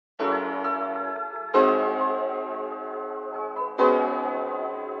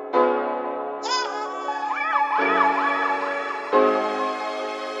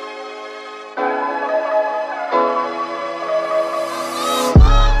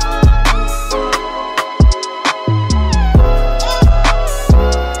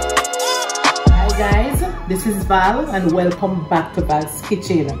is Val and welcome back to Val's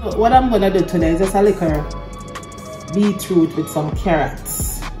Kitchen. What I'm gonna do today is just a little beetroot with some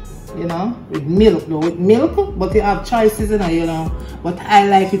carrots, you know, with milk though, with milk, but you have choices, you know, but I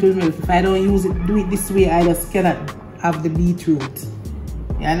like it with milk. If I don't use it, do it this way, I just cannot have the beetroot.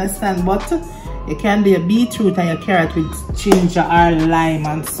 You understand? But you can do your beetroot and your carrot with ginger or lime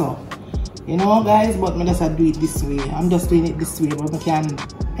and so. You know guys, but I just do it this way. I'm just doing it this way, but I can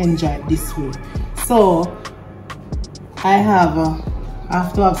enjoy it this way. So I have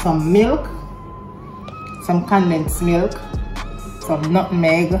to have some milk, some condensed milk, some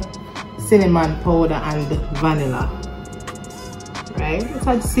nutmeg, cinnamon powder and vanilla. Right? It's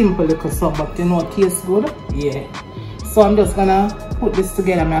a simple little stuff, but you know it tastes good. Yeah. So I'm just gonna put this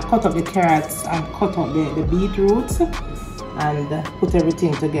together. I'm gonna cut up the carrots and cut up the beetroots and put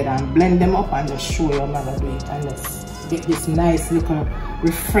everything together and blend them up and just show you how I'm gonna do it and just get this nice little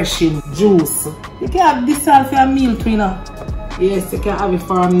refreshing juice. You can have this all for a meal too, you know. Yes, you can have it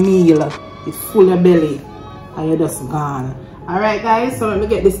for a meal. It's full of belly and you're just gone. Alright guys, so let me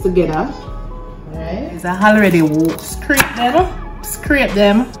get this together. Alright, I already scrape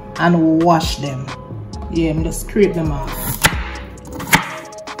them and wash them. Yeah, I'm just scrape them off.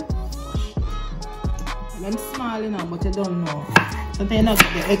 Them small, you know, but you don't know. Sometimes you not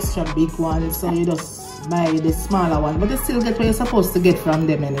get the extra big one, so you just buy the smaller one. But you still get what you're supposed to get from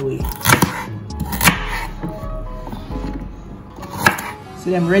them anyway.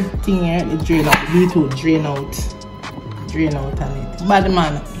 See them red thing here, they drain out. The beetroot drain out on it. Bad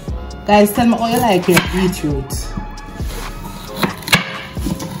man. Guys, tell me how you like your beetroot.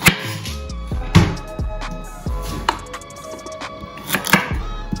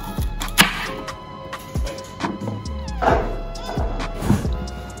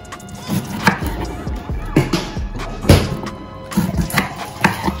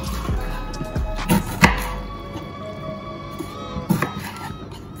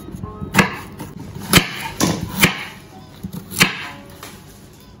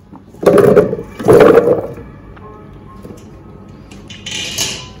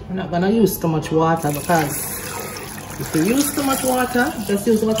 I'm not gonna use too much water because if you use too much water, just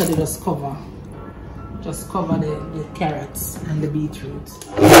use water to just cover the carrots and the beetroot.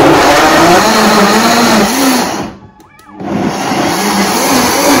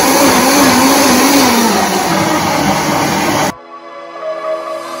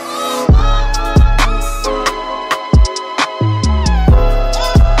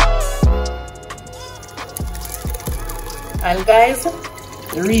 And guys,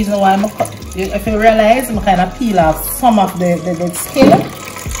 the reason why if you realize, I'm kind of peel off some of the skin.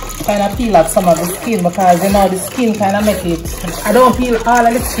 Kind of peel off some of the skin because you know the skin kind of make it. I don't peel all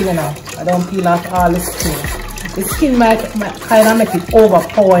of the skin now. I don't peel off all the skin. The skin might kind of make it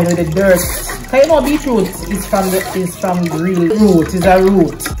overpowering with the dirt. Because you know beetroot is from the real root. It's a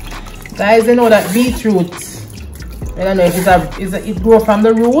root. Guys, you know that beetroot, I don't know if it grows from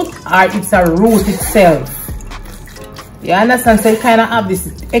the root or it's a root itself. You understand? So you kind of have this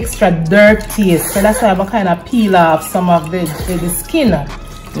extra dirt taste. So that's why I'm kind of peel off some of the skin.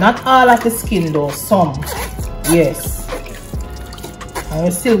 Not all of the skin though, some. Yes. And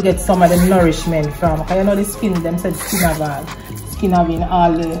you still get some of the nourishment from. Because you know the skin, them said skin having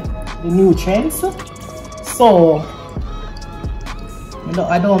all the nutrients. So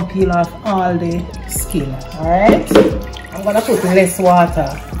I don't peel off all the skin. Alright? I'm gonna put less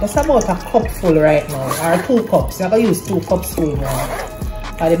water. Just about a cupful right now, or 2 cups. I'm gonna use 2 cups full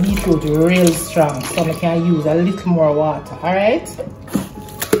now. And the beetroot is real strong, so I can use a little more water. Alright?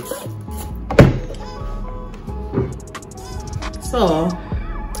 So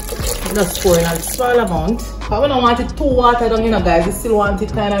just pour in a small amount. But we don't want it too watered down, you know guys. We still want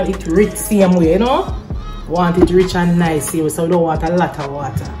it kind of rich same way, you know? We want it rich and nice here, so we don't want a lot of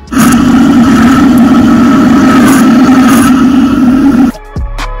water.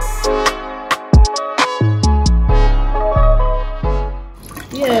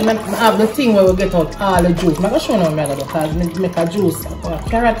 Yeah, I have the thing where we get out all the juice. I'm going to show you how I'm going to do because I make a juice,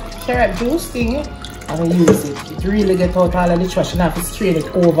 carrot juice thing, and we use it. It really get out all of the trash and I have to strain it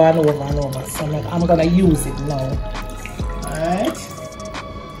over and over and over. So I'm going to use it now. Alright.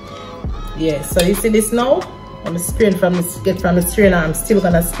 Yeah, so you see this now? I'm spraying from this, get from the strainer. I'm still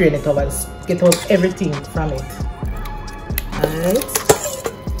going to strain it over, get out everything from it. Alright.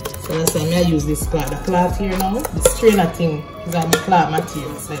 So that's why I use this cloth. The cloth here now, the strainer thing is on the cloth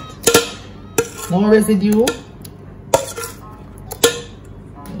material set. No residue.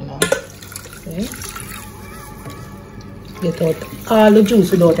 You know. See? Get out all the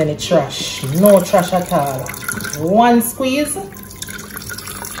juice without any trash. No trash at all. One squeeze. And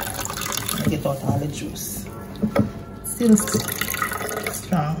get out all the juice. Still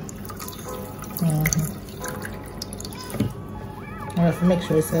strong. I have to make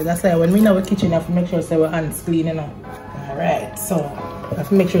sure, so that's why when we know the kitchen, I have to make sure so our hands clean, you know. Alright, so I have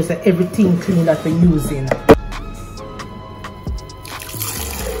to make sure that everything clean that we're using.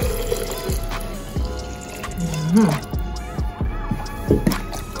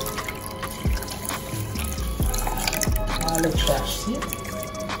 All the trash, see?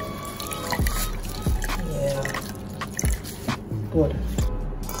 Yeah. Good.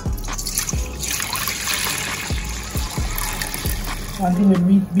 One thing with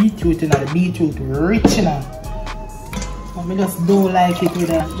beetroot, you know, the beetroot rich, you know. But I just don't like it with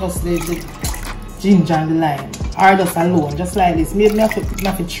just the ginger and the lime. Or just alone, just like this. Maybe I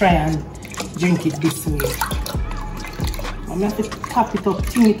have to try and drink it this way. I have to tap it up,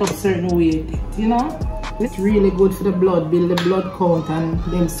 tune it up certain way, you know. It's really good for the blood, build the blood count and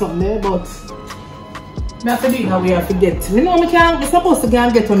them something there, but I have to do it how we have to get. You know, we're supposed to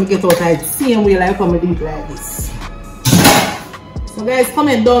get when we get outside, same way like when we do it like this. So guys,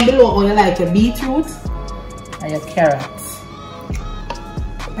 comment down below how you like your beetroot and your carrots.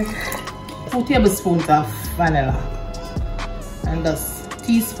 2 tablespoons of vanilla and just a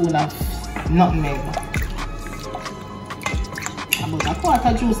teaspoon of nutmeg. About a quart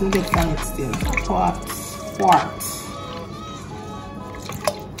of juice and get from it still. A quart.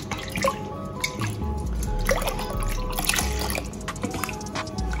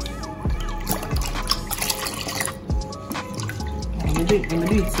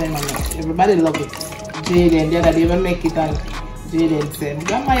 Everybody love it. Jaden, the other day we make it and Jaden said,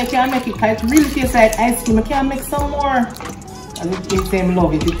 Grandma, you can't make it because it really tastes like ice cream. I can't make some more. And the same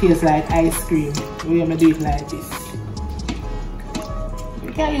love it. It tastes like ice cream. We're going to do it like this.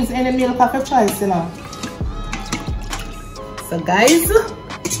 You can't use any milk of your choice, you know. So guys,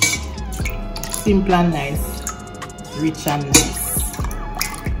 simple and nice. Rich and nice.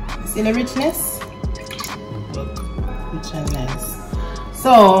 See the richness? Rich and nice.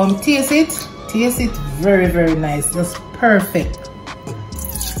 So taste it, very, very nice, just perfect.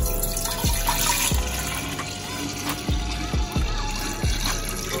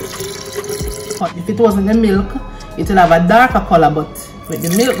 But if it wasn't the milk, it will have a darker color, but with the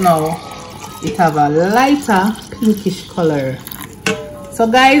milk now, it have a lighter pinkish color. So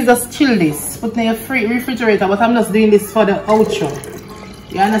guys, just chill this, put in your refrigerator, but I'm just doing this for the outro.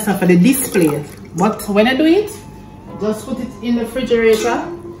 You understand, for the display. But when I do it, just put it in the refrigerator,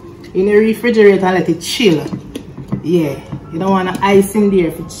 and let it chill. Yeah, you don't want to ice in there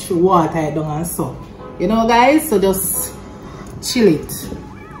if it's water it down and so. You know guys, so just chill it.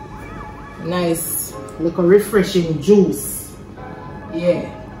 Nice, little refreshing juice. Yeah.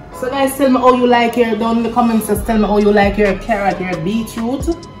 So guys, tell me how you like your, down in the comments, just tell me how you like your carrot, your beetroot.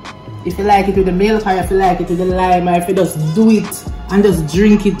 If you like it with the milk, or if you like it with the lime, or if you just do it and just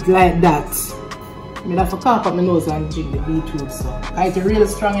drink it like that. I have to cough up my nose and drink the beetroot. So it's really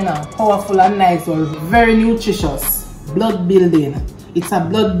strong, you know, powerful and nice, or very nutritious, blood building. It's a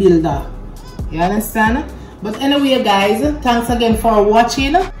blood builder. You understand? But anyway guys, thanks again for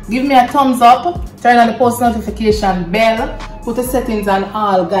watching. Give me a thumbs up, turn on the post notification bell, put the settings on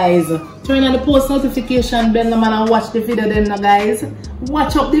all guys. Turn on the post notification bell no man and watch the video them guys.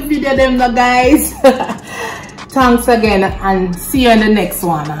 Watch up the video them guys. Thanks again and see you in the next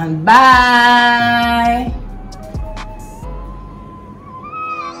one and bye.